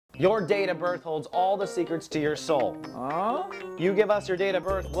Your date of birth holds all the secrets to your soul. You give us your date of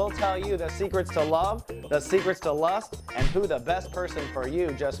birth, we'll tell you the secrets to love, the secrets to lust, and who the best person for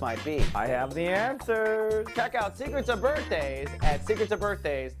you just might be. I have the answers. Check out Secrets of Birthdays at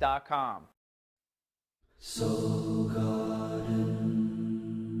secretsofbirthdays.com. Soul Garden.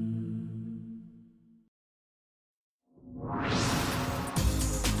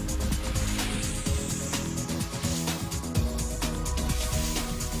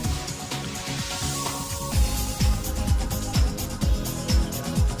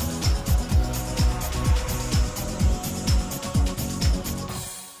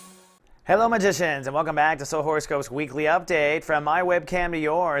 Hello magicians, and welcome back to Soul Horoscopes Weekly Update. From my webcam to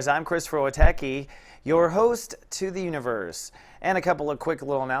yours, I'm Christopher Witecki, your host to the universe. And a couple of quick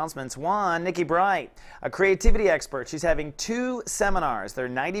little announcements. One, Nikki Bright, a creativity expert. She's having 2 seminars. They're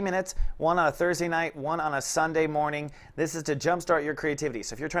 90 minutes, one on a Thursday night, one on a Sunday morning. This is to jumpstart your creativity.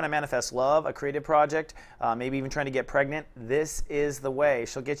 So if you're trying to manifest love, a creative project, maybe even trying to get pregnant, this is the way.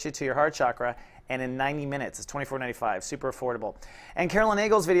 She'll get you to your heart chakra, and in 90 minutes. It's $24.95, super affordable. And Carolyn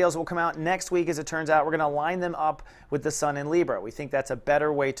Nagel's videos will come out next week. As it turns out, we're going to line them up with the sun in Libra. We think that's a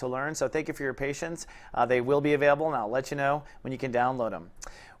better way to learn, so thank you for your patience. They will be available, and I'll let you know when you can download them.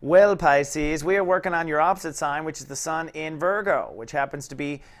 Well, Pisces, we are working on your opposite sign, which is the sun in Virgo, which happens to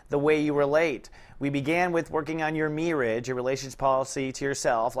be the way you relate. We began with working on your mirage, your relationship policy to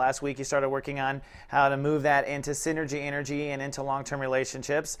yourself. Last week, you started working on how to move that into synergy energy and into long-term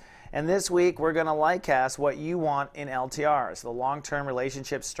relationships. And this week, we're going to light cast what you want in LTRs, the long-term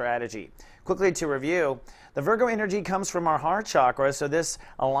relationship strategy. Quickly to review, the Virgo energy comes from our heart chakra, so this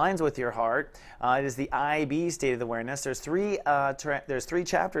aligns with your heart. It is the IB state of awareness. There's three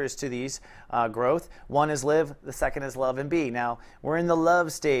chapters to these growth. One is live, the second is love and be. Now, we're in the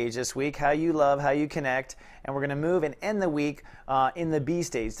love stage this week, how you love, how you connect, and we're going to move and end the week in the B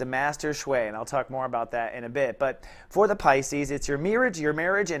stage, the master shui, and I'll talk more about that in a bit. But for the Pisces, it's your marriage,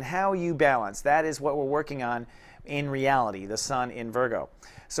 and how you balance. That is what we're working on in reality, the sun in Virgo.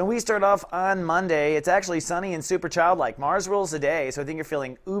 So we start off on Monday. It's actually sunny and super childlike. Mars rules the day, so I think you're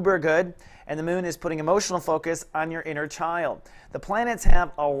feeling uber good, and the moon is putting emotional focus on your inner child. The planets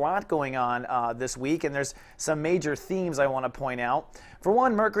have a lot going on this week, and there's some major themes I want to point out. For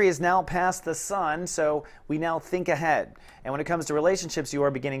one, Mercury is now past the sun, so we now think ahead. And when it comes to relationships, you are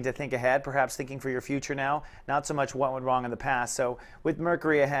beginning to think ahead, perhaps thinking for your future now, not so much what went wrong in the past. So with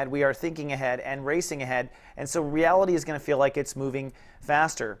Mercury ahead, we are thinking ahead and racing ahead, and so reality is going to feel like it's moving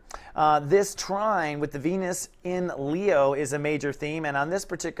faster. This trine with the Venus in Leo is a major theme, and on this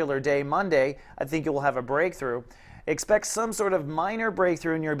particular day, Monday, I think you will have a breakthrough. Expect some sort of minor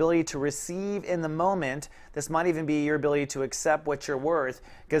breakthrough in your ability to receive in the moment. This might even be your ability to accept what you're worth,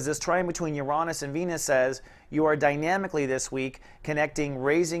 because this trine between Uranus and Venus says you are dynamically this week connecting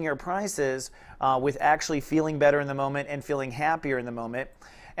raising your prices with actually feeling better in the moment and feeling happier in the moment.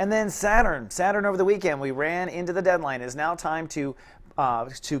 And then Saturn over the weekend, we ran into the deadline. It is now time to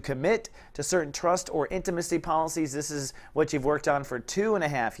commit to certain trust or intimacy policies. This is what you've worked on for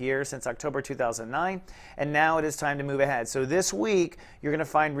 2.5 years, since October 2009, and now it is time to move ahead. So this week, you're going to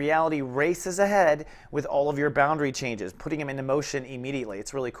find reality races ahead with all of your boundary changes, putting them into motion immediately.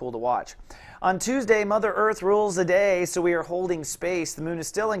 It's really cool to watch. On Tuesday, Mother Earth rules the day, so we are holding space. The moon is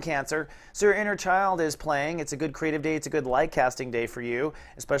still in Cancer, so your inner child is playing. It's a good creative day. It's a good light casting day for you,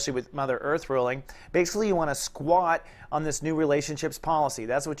 especially with Mother Earth ruling. Basically, you want to squat on this new relationships policy.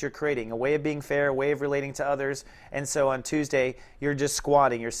 That's what you're creating, a way of being fair, a way of relating to others. And so on Tuesday, you're just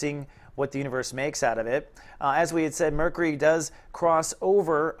squatting. You're seeing what the universe makes out of it. As we had said, Mercury does cross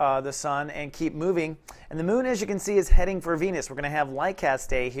over the sun and keep moving. And the moon, as you can see, is heading for Venus. We're going to have light cast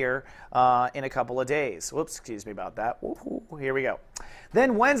day here in a couple of days. Whoops, excuse me about that. Woo-hoo, here we go.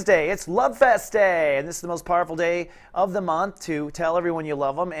 Then Wednesday, it's Love Fest Day. And this is the most powerful day of the month to tell everyone you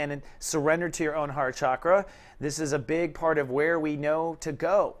love them and surrender to your own heart chakra. This is a big part of where we know to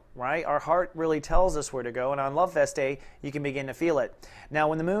go, right? Our heart really tells us where to go, and on Love Fest Day, you can begin to feel it. Now,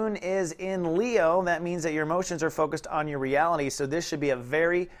 when the moon is in Leo, that means that your emotions are focused on your reality, so this should be a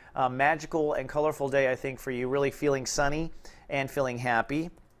very magical and colorful day, I think, for you, really feeling sunny and feeling happy.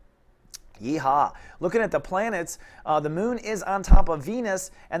 Yeehaw. Looking at the planets, the moon is on top of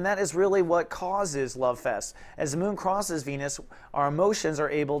Venus, and that is really what causes Love Fest. As the moon crosses Venus, our emotions are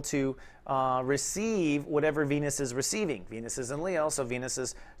able to receive whatever Venus is receiving. Venus is in Leo, so Venus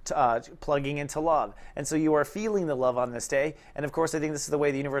is plugging into love. And so you are feeling the love on this day. And of course, I think this is the way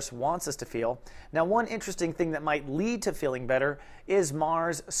the universe wants us to feel. Now, one interesting thing that might lead to feeling better is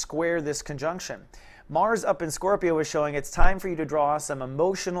Mars square this conjunction. Mars up in Scorpio is showing it's time for you to draw some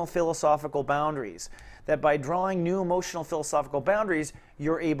emotional philosophical boundaries. That by drawing new emotional philosophical boundaries,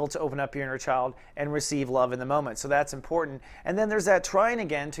 you're able to open up your inner child and receive love in the moment. So that's important. And then there's that trine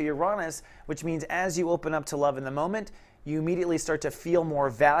again to Uranus, which means as you open up to love in the moment, you immediately start to feel more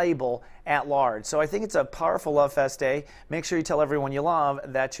valuable at large. So I think it's a powerful Love Fest day. Make sure you tell everyone you love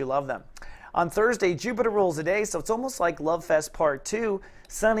that you love them. On Thursday, Jupiter rules the day, so it's almost like Love Fest Part 2.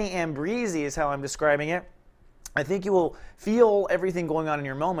 Sunny and breezy is how I'm describing it. I think you will feel everything going on in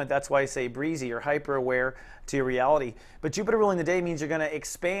your moment. That's why I say breezy. You're hyper aware to your reality. But Jupiter ruling the day means you're going to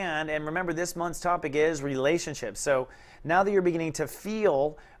expand. And remember, this month's topic is relationships. So now that you're beginning to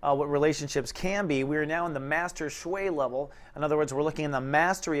feel what relationships can be, we are now in the master shui level. In other words, we're looking in the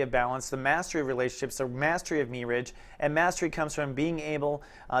mastery of balance, the mastery of relationships, the mastery of mirage. And mastery comes from being able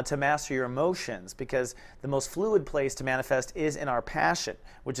to master your emotions, because the most fluid place to manifest is in our passion,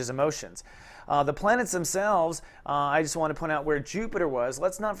 which is emotions. The planets themselves, I just want to point out where Jupiter was.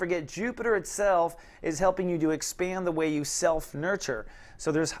 Let's not forget Jupiter itself is helping you to expand the way you self-nurture.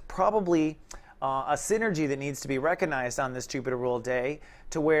 So there's probably a synergy that needs to be recognized on this Jupiter ruled day,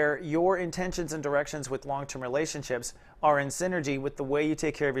 to where your intentions and directions with long-term relationships are in synergy with the way you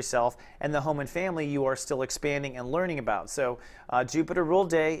take care of yourself and the home and family you are still expanding and learning about. So Jupiter ruled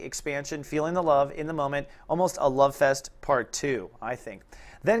day, expansion, feeling the love in the moment, almost a Love Fest Part 2, I think.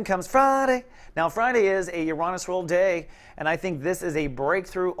 Then comes Friday. Now Friday is a Uranus ruled day, and I think this is a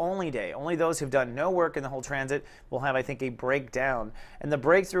breakthrough only day. Only those who've done no work in the whole transit will have, I think, a breakdown. And the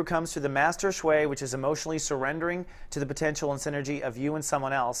breakthrough comes through the master shui, which is emotionally surrendering to the potential and synergy of you and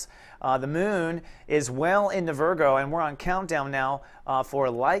someone else. The moon is well into Virgo, and we're on countdown now for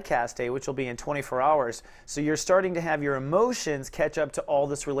light cast day, which will be in 24 hours. So you're starting to have your emotions catch up to all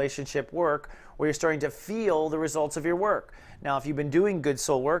this relationship work, where you're starting to feel the results of your work. Now, if you've been doing good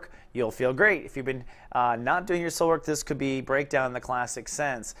soul work, you'll feel great. If you've been not doing your soul work, this could be breakdown in the classic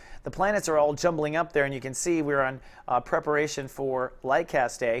sense. The planets are all jumbling up there, and you can see we're on preparation for light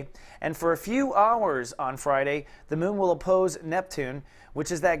cast day. And for a few hours on Friday, the moon will oppose Neptune, which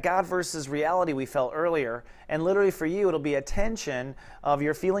is that God versus reality we felt earlier. And literally for you, it'll be a tension of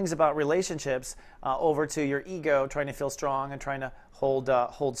your feelings about relationships over to your ego trying to feel strong and trying to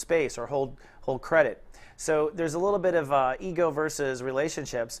hold space or hold credit. So there's a little bit of ego versus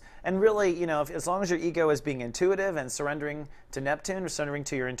relationships. And really, you know, as long as your ego is being intuitive and surrendering to Neptune or surrendering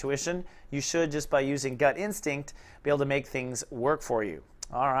to your intuition, you should, just by using gut instinct, be able to make things work for you.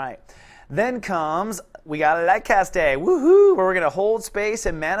 All right. Then comes, we got a light cast day, woohoo, where we're going to hold space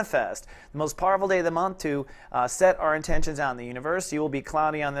and manifest. The most powerful day of the month to set our intentions out in the universe. You will be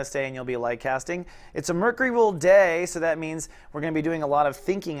cloudy on this day and you'll be light casting. It's a Mercury ruled day, so that means we're going to be doing a lot of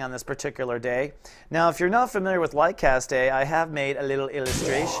thinking on this particular day. Now, if you're not familiar with light cast day, I have made a little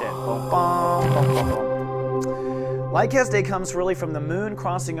illustration. Boom, boom, boom, boom, boom. Light cast day comes really from the moon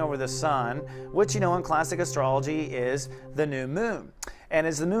crossing over the sun, which, you know, in classic astrology is the new moon. And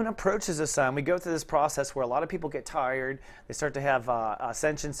as the moon approaches the sun, we go through this process where a lot of people get tired. They start to have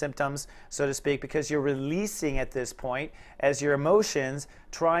ascension symptoms, so to speak, because you're releasing at this point as your emotions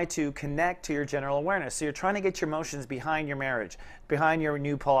try to connect to your general awareness. So you're trying to get your emotions behind your marriage, behind your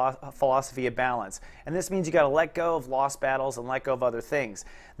new philosophy of balance. And this means you got to let go of lost battles and let go of other things.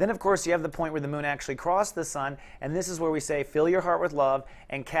 Then, of course, you have the point where the moon actually crosses the sun, and this is where we say, fill your heart with love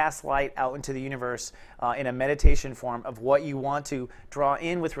and cast light out into the universe in a meditation form of what you want to draw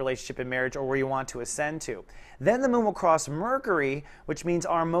in with relationship and marriage, or where you want to ascend to. Then the moon will cross Mercury, which means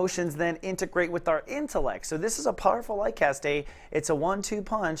our emotions then integrate with our intellect. So this is a powerful light cast day. It's a 1-2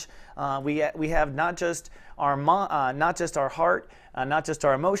 punch. We have not just our heart, not just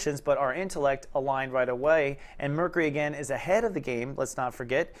our emotions, but our intellect aligned right away. And Mercury, again, is ahead of the game, let's not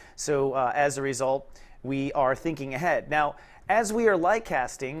forget. So as a result, we are thinking ahead. Now, as we are light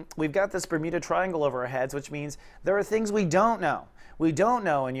casting, we've got this Bermuda Triangle over our heads, which means there are things we don't know. We don't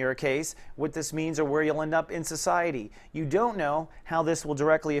know, in your case, what this means or where you'll end up in society. You don't know how this will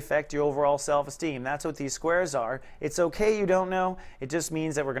directly affect your overall self-esteem. That's what these squares are. It's okay you don't know. It just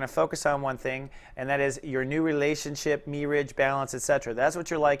means that we're going to focus on one thing, and that is your new relationship, marriage, balance, etc. That's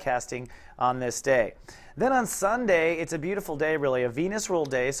what you're light casting on this day. Then on Sunday, it's a beautiful day, really, a Venus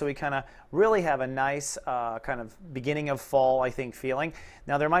ruled day, so we kind of really have a nice kind of beginning of fall, I think, feeling.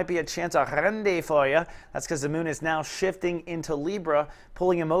 Now, there might be a chance of rende for you. That's because the moon is now shifting into Libra. Libra,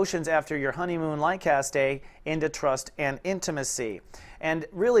 pulling emotions after your honeymoon light cast day into trust and intimacy. And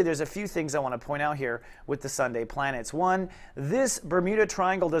really, there's a few things I want to point out here with the Sunday planets. One, this Bermuda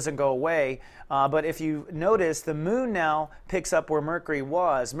Triangle doesn't go away, but if you notice, the moon now picks up where Mercury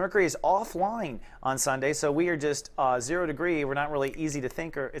was. Mercury is offline on Sunday, so we are just 0 degree. We're not really easy to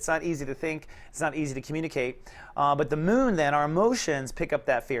think, or it's not easy to think, it's not easy to communicate. But the moon then, our emotions pick up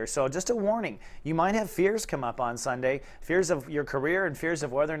that fear. So just a warning, you might have fears come up on Sunday, fears of your career and fears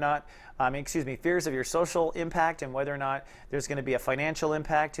of whether or not, fears of your social impact and whether or not there's going to be a financial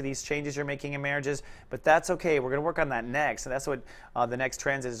impact to these changes you're making in marriages. But that's okay. We're going to work on that next. And that's what the next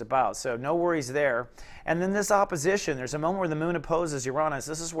transit is about. So no worries there. And then this opposition, there's a moment where the moon opposes Uranus.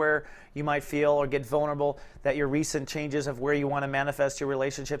 This is where you might feel or get vulnerable that your recent changes of where you want to manifest your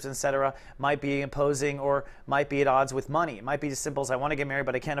relationships, etc., might be opposing or might be at odds with money. It might be as simple as I want to get married,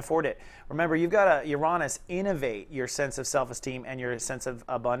 but I can't afford it. Remember, you've got to Uranus innovate your sense of self-esteem and your sense of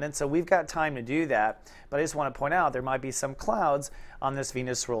abundance. So we've got time to do that. But I just want to point out there might be some clouds on this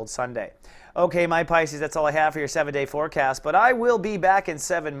Venus-ruled Sunday. Okay, my Pisces, that's all I have for your 7-day forecast. But I will be back in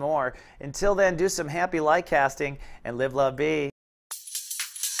 7 more. Until then, do some happy light casting and live, love, be.